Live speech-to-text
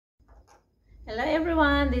Hello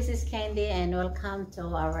everyone, this is Candy and welcome to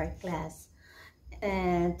our class.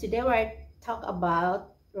 And today we're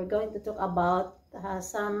going to talk about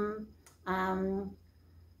some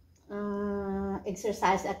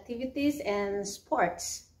exercise activities and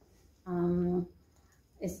sports.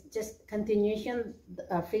 It's just continuation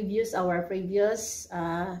our previous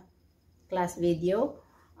class video.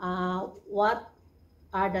 What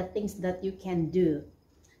are the things that you can do?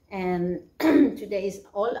 And today is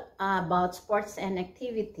all about sports and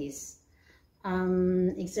activities,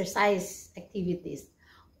 exercise activities.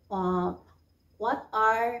 What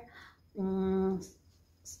are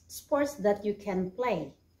sports that you can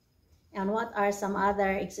play? And what are some other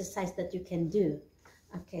exercise that you can do?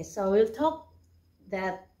 Okay, so we'll talk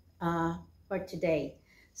that for today.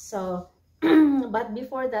 So, but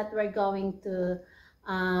before that, we're going to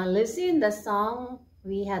listen the song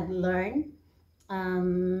we had learned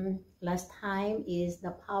last time is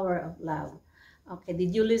The Power of Love. Okay,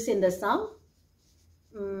 did you listen the song?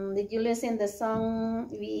 Did you listen the song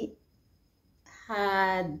we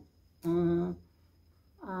had talk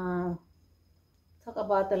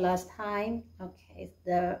about the last time? Okay,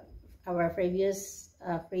 our previous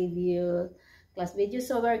preview class video.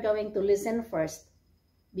 So we're going to listen first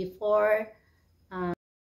before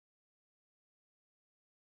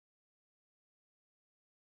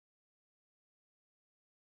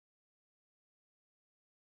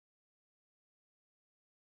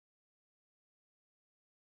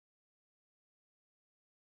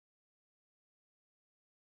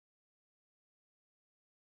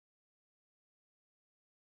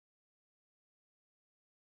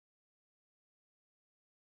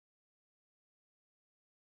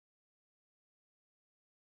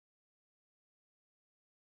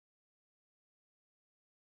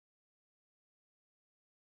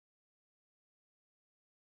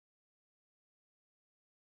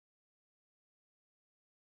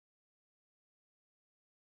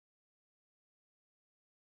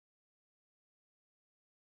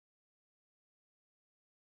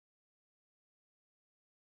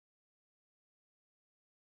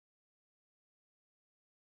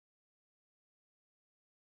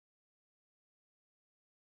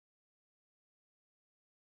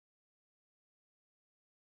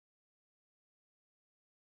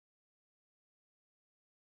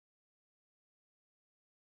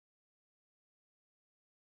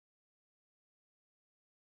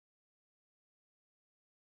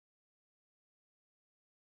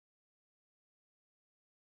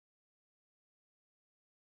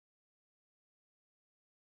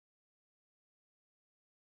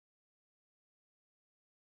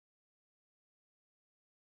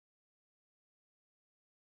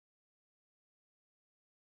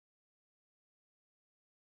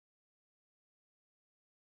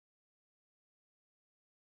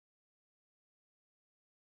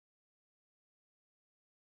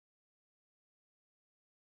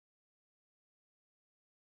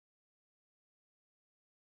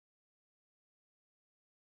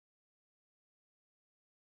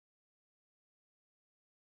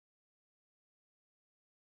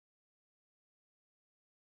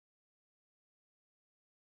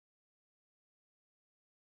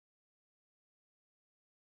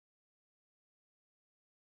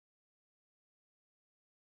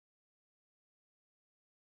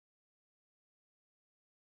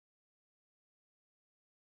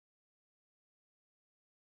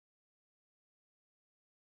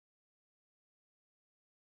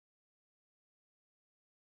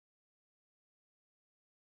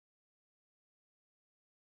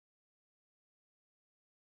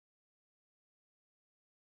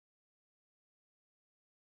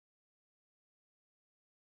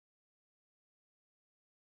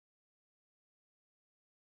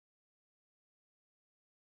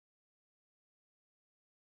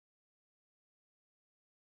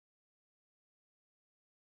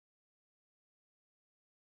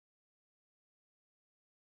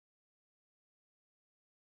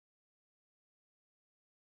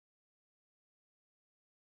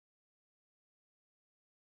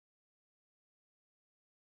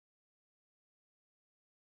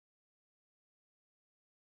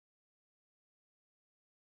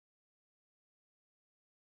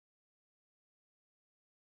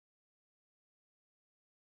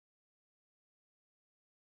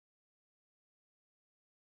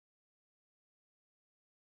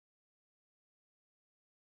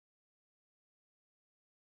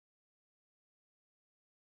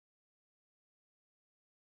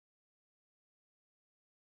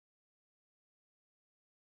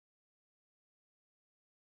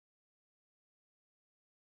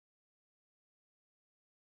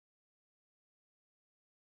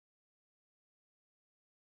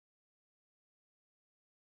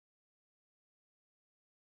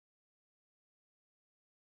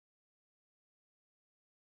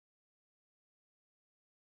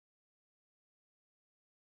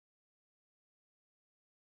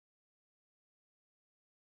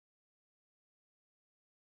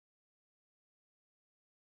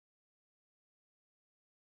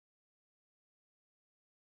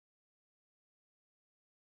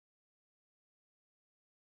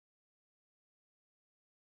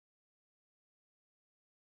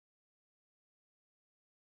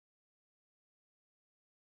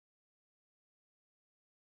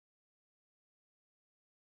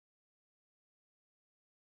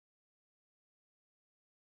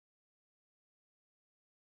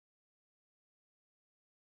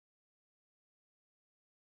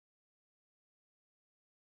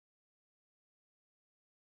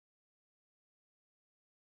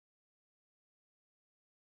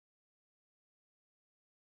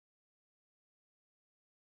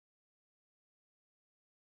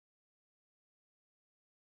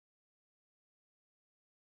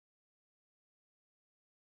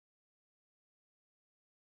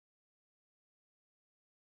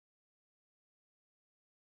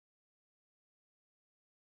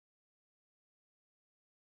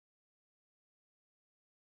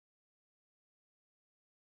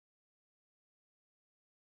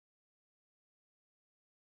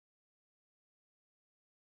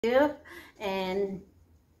And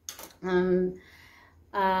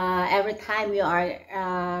every time you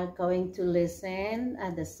are going to listen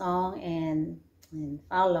the song and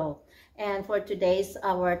follow. And for today's,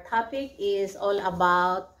 our topic is all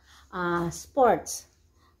about sports.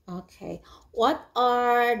 Okay, what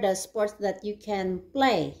are the sports that you can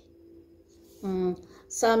play?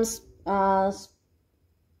 Some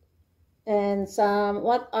and some,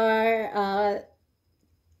 what are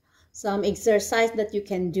some exercise that you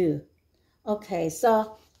can do? Okay,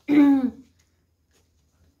 so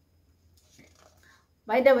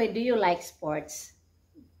by the way, do you like sports?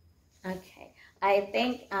 Okay, I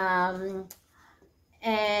think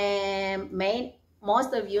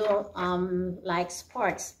most of you like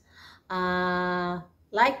sports,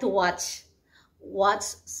 like to watch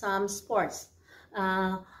some sports,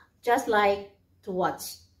 just like to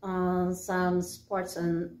watch some sports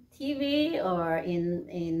on TV or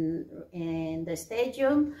in the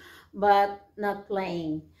stadium, but not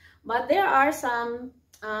playing. But there are some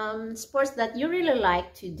sports that you really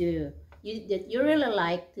like to do, that you really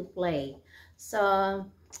like to play. So,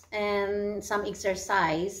 and some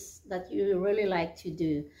exercise that you really like to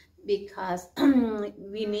do, because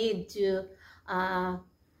we need to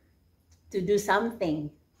do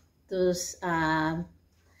something to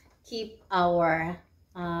keep our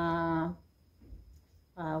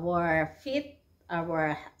fit,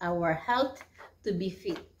 our health to be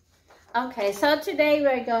fit. Okay, so today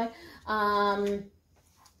we're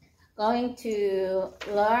going to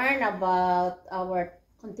learn about our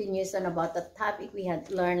continuation about the topic we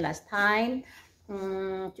had learned last time.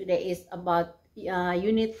 Today is about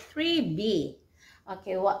unit 3B.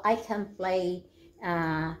 Okay, well, I can play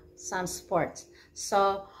some sports.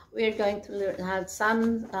 So we're going to have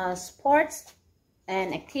some sports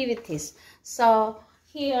and activities. So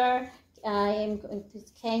here I am going to,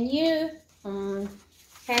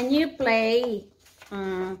 can you play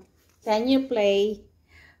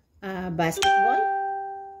basketball?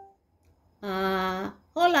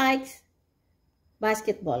 Who likes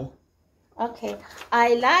basketball? Okay,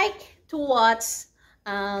 I like to watch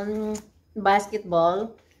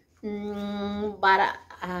basketball, but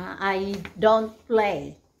I don't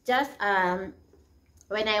play. Just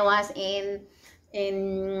when I was in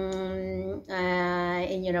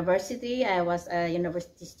university, I was a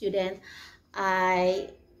university student. I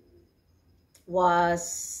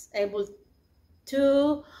was able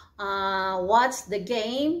to watch the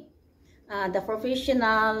game,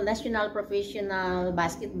 the national professional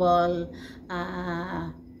basketball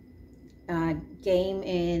game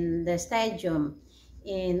in the stadium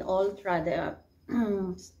in Ultra.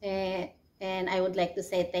 And I would like to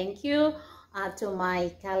say thank you to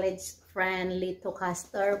my college friend Lito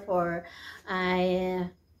Castor for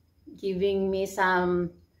giving me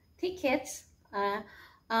some tickets. So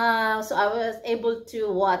I was able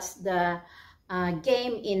to watch the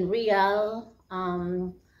game in real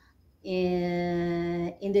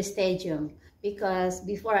in the stadium, because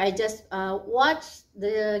before I just watched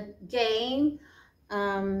the game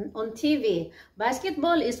on TV.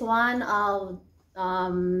 Basketball is one of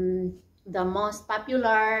the most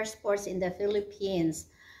popular sports in the Philippines.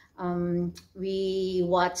 We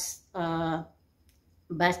watch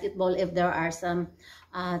basketball if there are some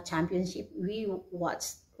championship. We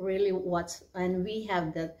really watch, and we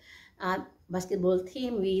have the basketball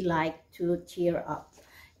team we like to cheer up.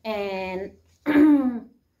 And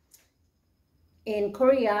in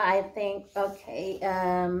Korea, I think, okay,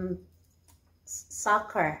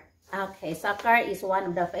 soccer. Okay, soccer is one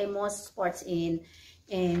of the famous sports in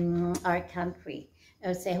our country. I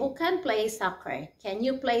would say, who can play soccer? Can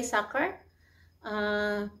you play soccer?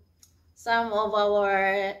 Some of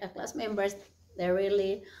our class members, they're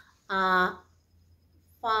really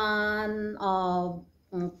fond of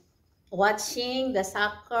watching the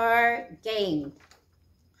soccer game.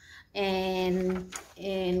 And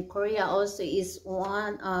in Korea also is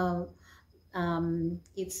one of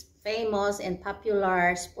its famous and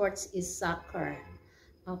popular sports is soccer.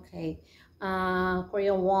 Okay,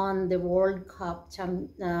 Korea won the World Cup.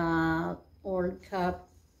 World Cup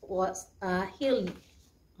was held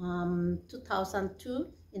 2002.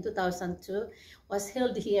 In 2002, was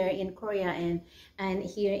held here in Korea and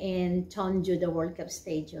here in Cheonju, the World Cup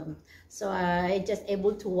Stadium. So I just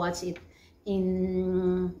able to watch it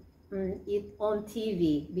on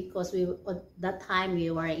TV, because at that time we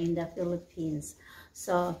were in the Philippines.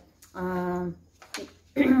 So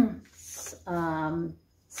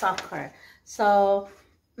soccer. So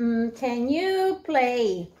can you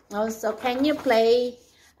play also? Can you play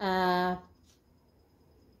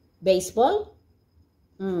baseball?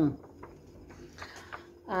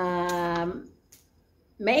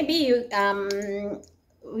 maybe you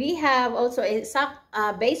we have also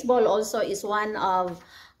baseball also is one of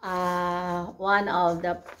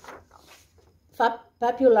the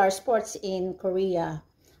popular sports in Korea.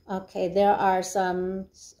 Okay, there are some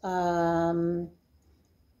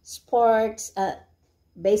sports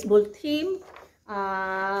baseball team.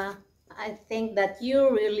 I think that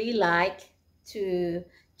you really like to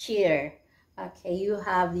cheer. Okay, you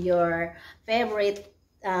have your favorite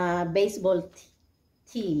baseball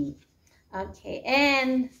team. Okay,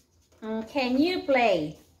 and can you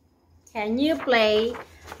play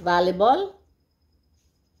volleyball?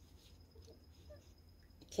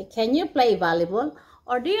 Okay, can you play volleyball,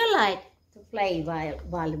 or do you like to play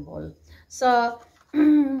volleyball? So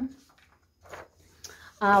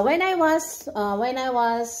when I was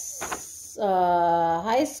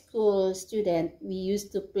high school student, we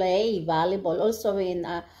used to play volleyball. Also in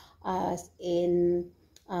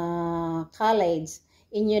college,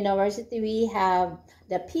 in university, we have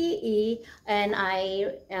the PE, and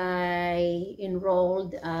I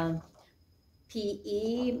enrolled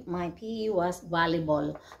PE. My PE was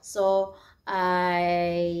volleyball, so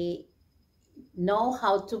I know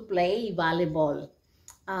how to play volleyball.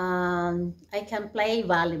 I can play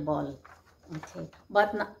volleyball. Okay,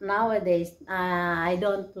 but nowadays I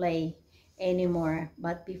don't play anymore,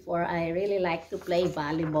 but before I really like to play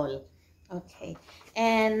volleyball. Okay,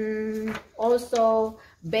 and also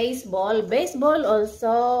baseball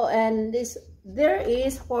also, and there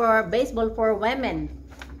is for baseball for women,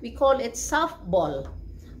 we call it softball.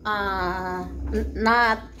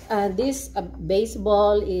 This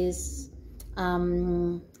baseball is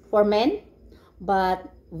for men, but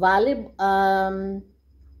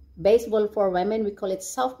baseball for women, we call it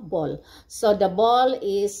softball. So the ball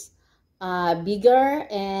is bigger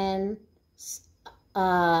and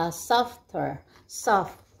soft,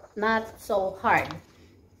 not so hard.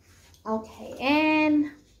 Okay,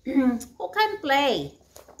 and who can play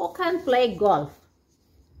golf?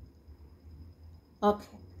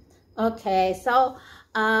 Okay, so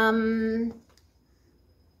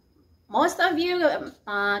most of you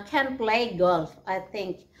can play golf, I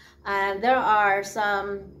think. There are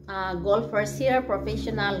some golfers here,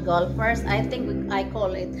 professional golfers. I think I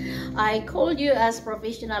call you as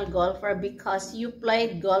professional golfer because you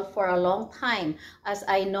played golf for a long time, as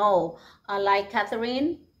I know, like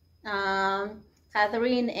Catherine and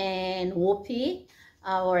Whoopi,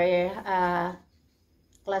 our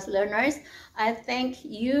class learners. I think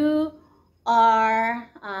you are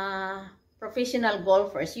professional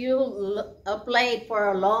golfers. You played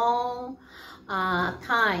for a long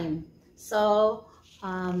time, so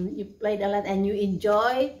you played a lot and you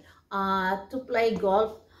enjoy to play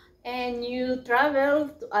golf, and you travel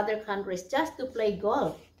to other countries just to play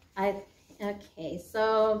golf. Okay,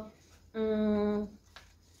 so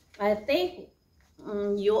I think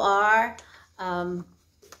you are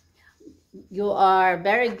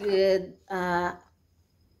very good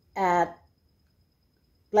at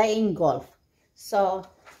playing golf. So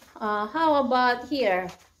how about here?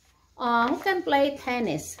 Who can play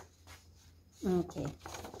tennis? Okay,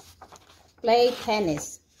 play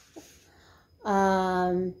tennis.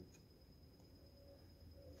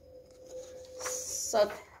 So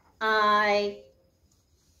I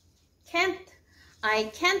can't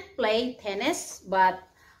play tennis, but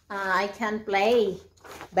I can play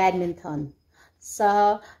badminton.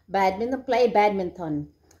 So play badminton.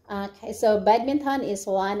 Okay, so badminton is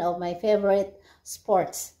one of my favorite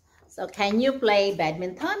sports. So can you play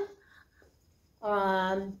badminton?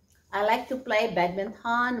 I like to play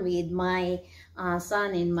badminton with my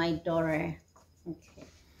son and my daughter. Okay,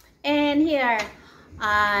 and here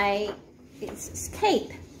it's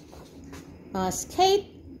skate.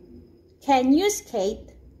 Skate. Can you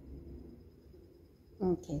skate?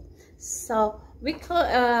 Okay, so we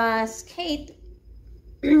call skate.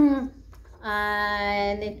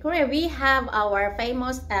 And in Korea, we have our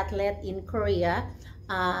famous athlete in Korea,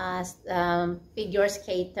 figure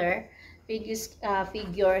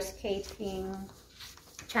skating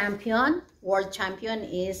champion, world champion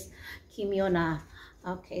is Kim Yona.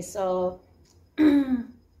 Okay, so and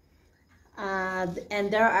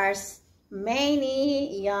there are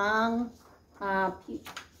many young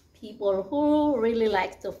people who really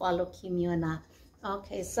like to follow Kim Yona.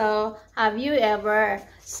 Okay, so have you ever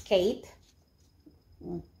skate?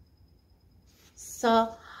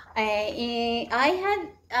 So I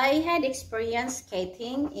had experienced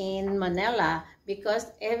skating in Manila, because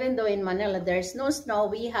even though in Manila there's no snow,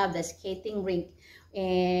 we have the skating rink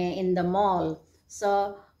in the mall.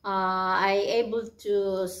 So I able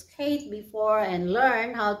to skate before and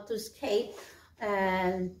learn how to skate,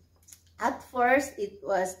 and At first, it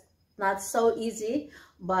was not so easy,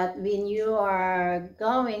 but when you are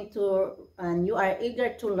going to and you are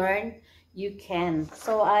eager to learn, you can.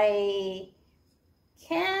 So I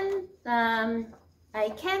can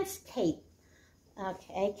skate.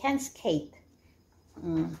 Okay, I can skate.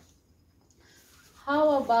 How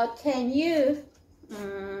about can you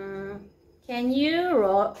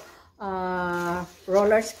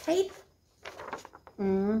roller skate?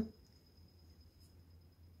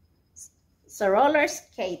 So roller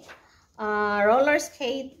skate. Roller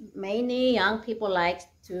skate, many young people like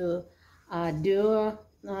to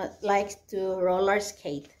roller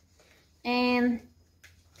skate. And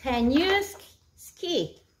can you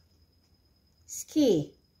ski?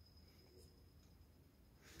 Ski.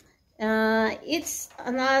 It's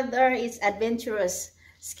adventurous.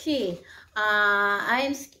 Ski.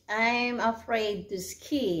 I'm afraid to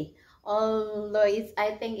ski. Although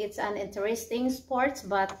I think it's an interesting sport,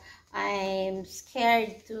 but I'm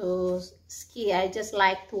scared to ski. I just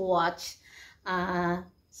like to watch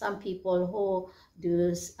some people who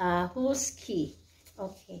ski.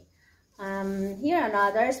 Okay. Here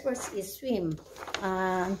another sport is swim.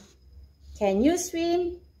 Can you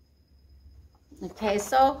swim? Okay,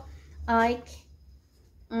 so as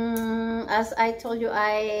I told you,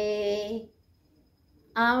 I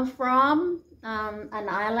am from an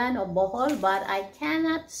island of Bohol, but I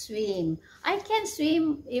cannot swim. I can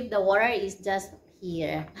swim if the water is just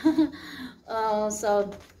here.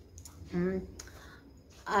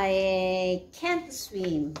 I can't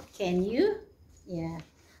swim. Can you? Yeah.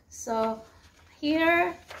 So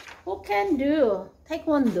here, who can do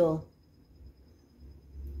taekwondo?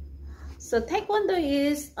 So taekwondo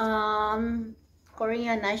is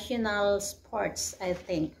Korean national sports, I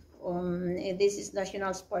think. This is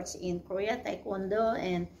national sports in Korea, taekwondo,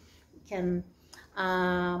 and can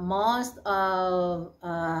most of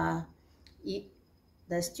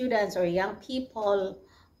the students or young people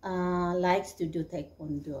likes to do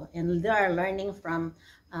taekwondo, and they are learning from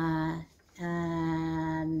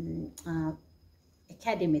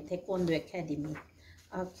academy, taekwondo academy.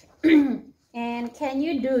 Okay. And can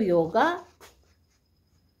you do yoga?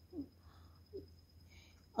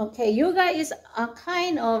 Okay, yoga is a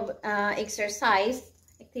kind of exercise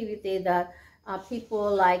activity that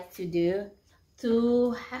people like to do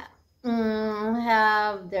to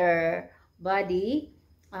have their body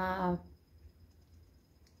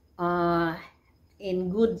in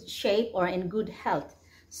good shape or in good health.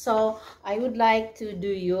 So I would like to do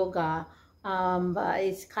yoga, but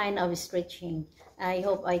it's kind of stretching. I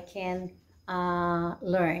hope I can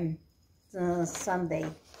learn someday.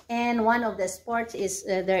 And one of the sports is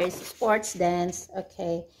there is sports dance.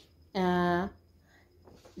 Okay,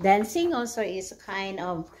 dancing also is a kind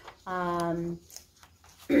of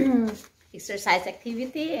exercise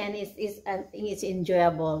activity, and it's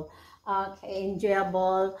enjoyable. Okay,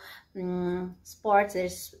 enjoyable sports.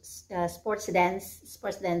 There's sports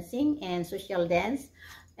dancing, and social dance,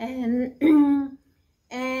 and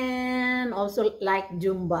also like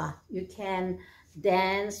Zumba. You can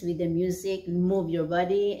dance with the music, move your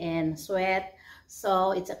body and sweat.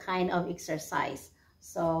 So it's a kind of exercise.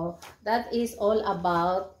 So that is all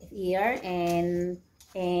about here, and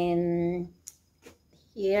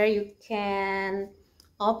here you can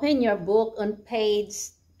open your book on page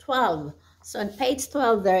 12. So on page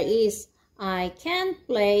 12 there is I can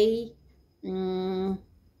play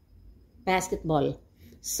basketball.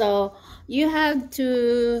 So you have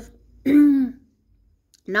to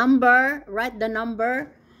write the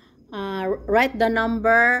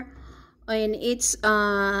number in each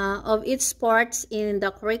of each sports in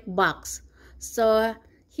the correct box. So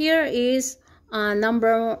here is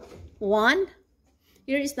number 1.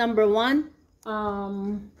 Here is number 1.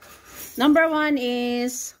 Number 1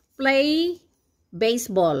 is play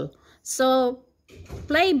baseball. So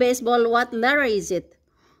play baseball, what letter is it?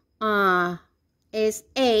 Is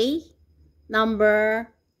A, number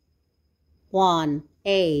 1,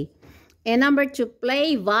 A. And number 2,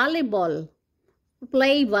 play volleyball.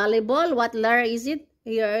 Play volleyball, what letter is it?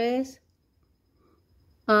 Here is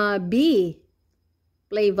B,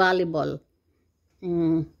 play volleyball.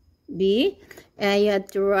 B, and you have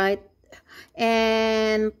to write.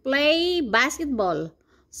 And play basketball.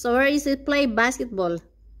 So where is it? Play basketball.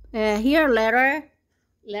 Here letter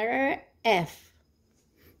F.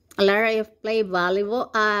 Letter F, play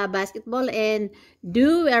volleyball, basketball, and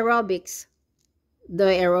do aerobics. The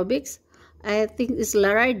aerobics, I think is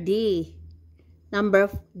letter D. Number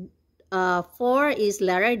 4 is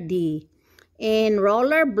letter D. And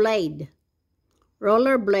rollerblade.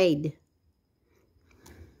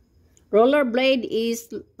 Rollerblade is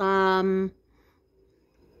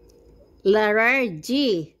letter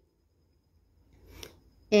G.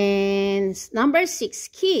 And number 6,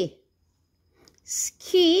 ski.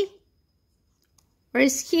 Ski.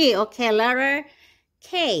 Where's ski? Okay, letter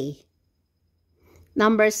K.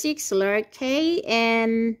 Number 6, letter K.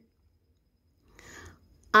 And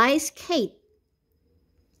ice skate.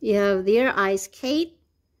 You have there ice skate.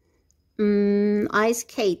 Ice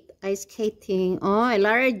skate. Ice skating. Oh,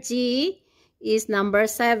 letter G is number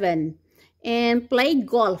 7. And play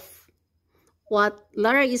golf. What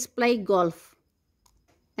letter is play golf?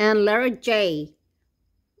 And letter J.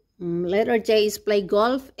 Letter J is play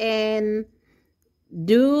golf. And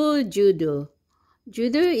do judo.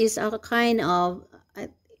 Judo is a kind of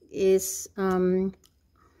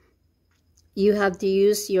you have to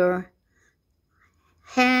use your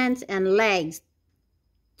hands and legs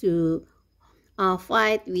to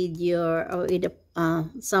fight with your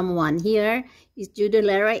someone. Here is judo,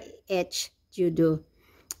 letter H, judo.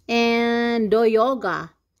 And do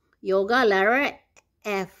yoga. Yoga, letter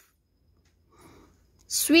F.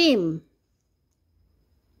 Swim,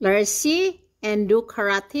 letter C. And do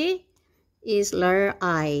karate is letter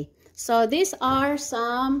I. So these are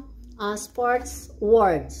some sports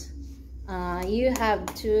words. You have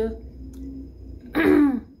to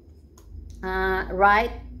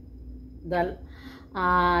write the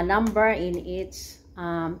number in each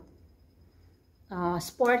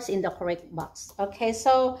sports in the correct box. Okay,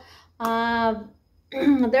 so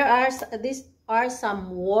these are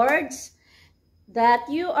some words that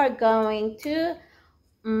you are going to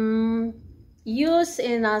use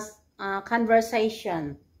in a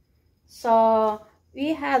conversation. So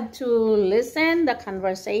we have to listen the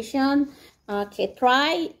conversation. Okay,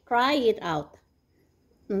 try it out.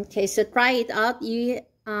 Okay, so try it out. You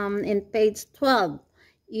in page 12,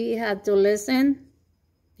 you have to listen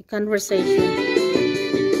the conversation.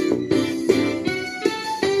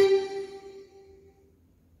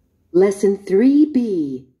 Lesson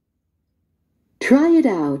 3B. Try it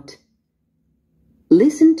out.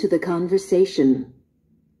 Listen to the conversation.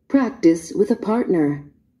 Practice with a partner.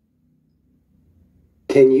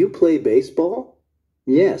 Can you play baseball?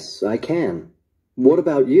 Yes, I can. What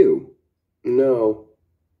about you? No,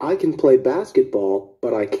 I can play basketball,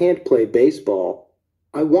 but I can't play baseball.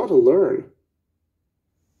 I want to learn.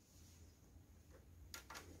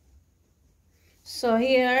 So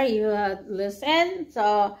here you listen.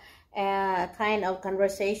 So kind of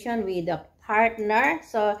conversation with a partner.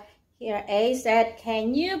 So here A said,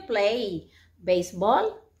 can you play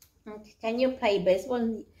baseball? Can you play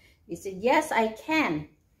baseball? He said, yes, I can.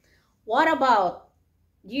 What about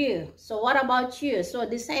you? So what about you? So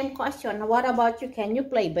the same question. What about you? Can you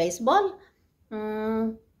play baseball?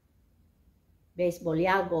 Baseball,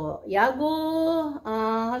 야구. 야구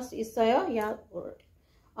할 수 있어요? 야구.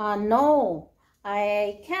 No,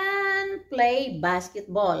 I can play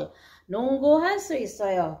basketball. 농구 할 수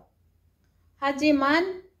있어요.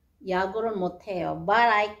 하지만 야구를 못해요. But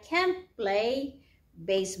I can play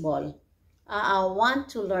baseball. I want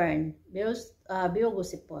to learn. 배우고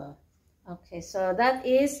싶어요. Okay, so that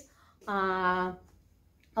is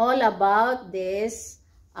all about this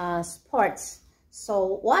sports.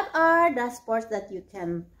 So what are the sports that you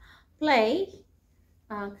can play?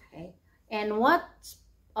 Okay, and what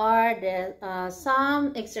are the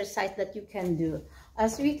some exercise that you can do?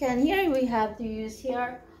 As we can hear, we have to use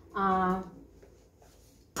here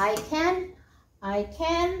I can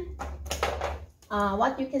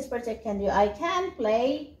what you can sports I can do. I can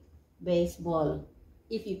play baseball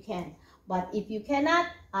if you can, but if you cannot,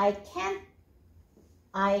 I can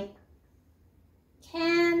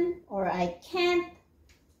or I can't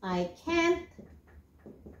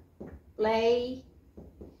play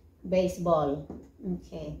baseball.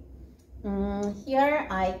 Okay, here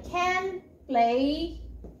I can play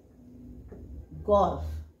golf.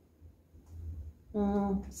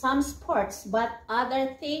 Some sports, but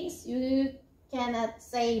other things you cannot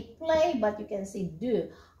say play, but you can say do.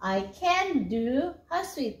 I can do 할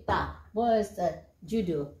수 있다. 뭐였어?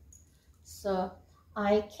 Judo. So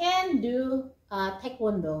I can do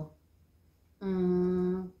taekwondo.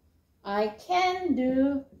 I can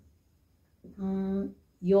do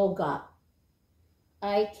yoga.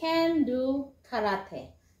 I can do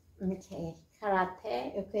karate. Okay,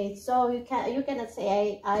 karate. Okay, so you cannot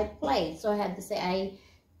say I play. So I have to say I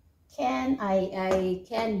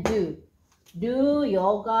can do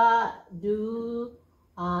yoga, do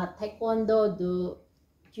taekwondo, do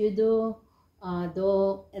judo,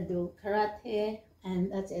 do karate,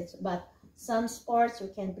 and that's it. But some sports we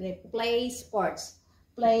can play sports,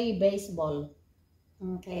 play baseball.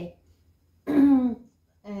 Okay.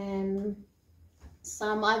 And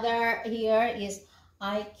some other here is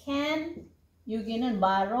I can, 여기는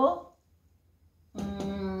바로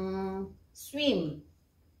swim.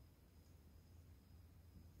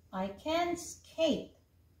 I can skate.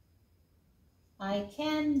 I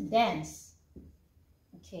can dance.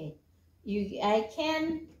 Okay. I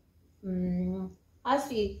can as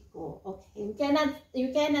we go. Okay.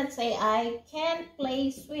 You cannot say I can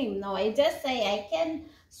play swim. No, I just say I can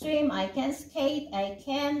swim, I can skate, I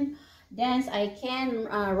can dance, I can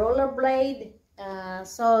rollerblade.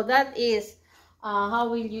 So that is how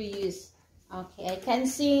will you use? Okay, I can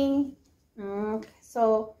sing.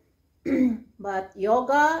 So but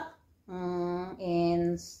yoga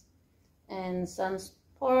and some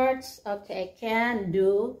sports. Okay, I can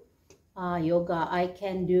do yoga. I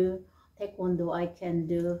can do taekwondo. I can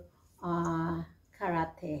do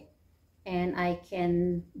karate, and I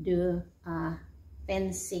can do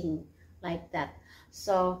fencing, like that.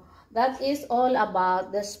 So that is all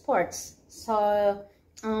about the sports. So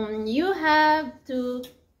you have to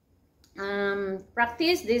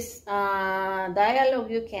practice this dialogue.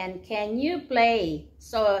 You can you play?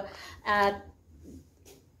 So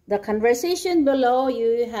the conversation below,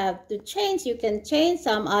 you have to change. You can change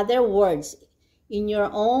some other words in your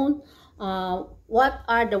own. What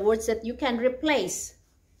are the words that you can replace?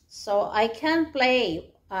 So I can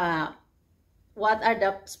play. What are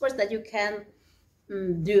the sports that you can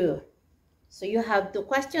do? So you have to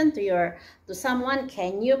question to someone,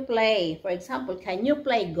 can you play? For example, can you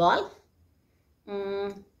play golf?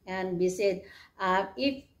 And we said,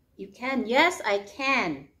 if you can, yes, I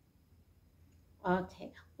can.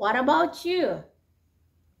 Okay. What about you?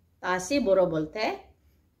 다시 물어볼 때,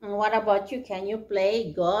 what about you? Can you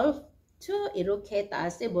play golf too? 이렇게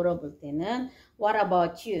다시 물어볼 때는, what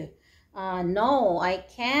about you? No, I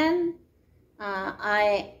can.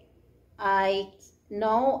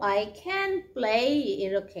 No, I can play.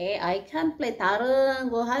 이렇게 I can play. 다른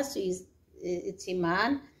거 할 수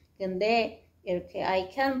있지만, 근데 이렇게 I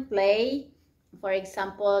can play. For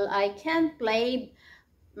example, I can play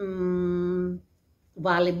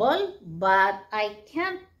volleyball, but I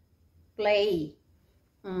can't play.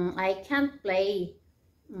 I can't play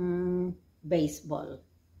baseball.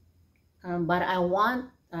 But I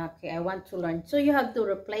want. Okay, I want to learn. So you have to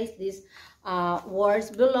replace these words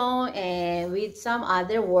below and with some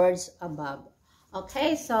other words above.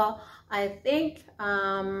 Okay, so I think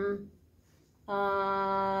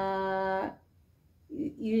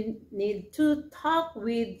you need to talk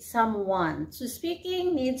with someone. So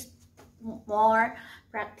speaking needs more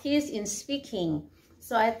practice in speaking.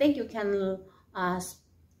 So I think you can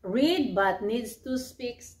read, but needs to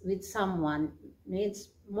speak with someone.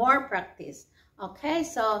 Needs more practice. Okay,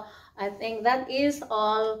 so I think that is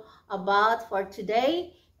all about for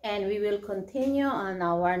today, and we will continue on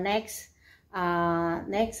our next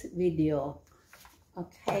video.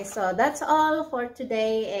 Okay, so that's all for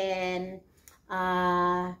today, and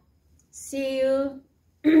see you.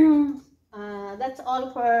 That's all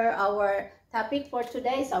for our topic for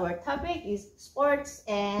today. So our topic is sports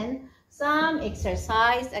and some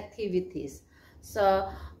exercise activities. So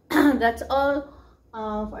that's all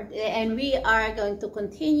for today, and we are going to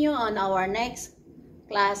continue on our next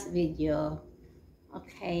class video.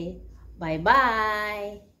 Okay, bye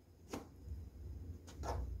bye.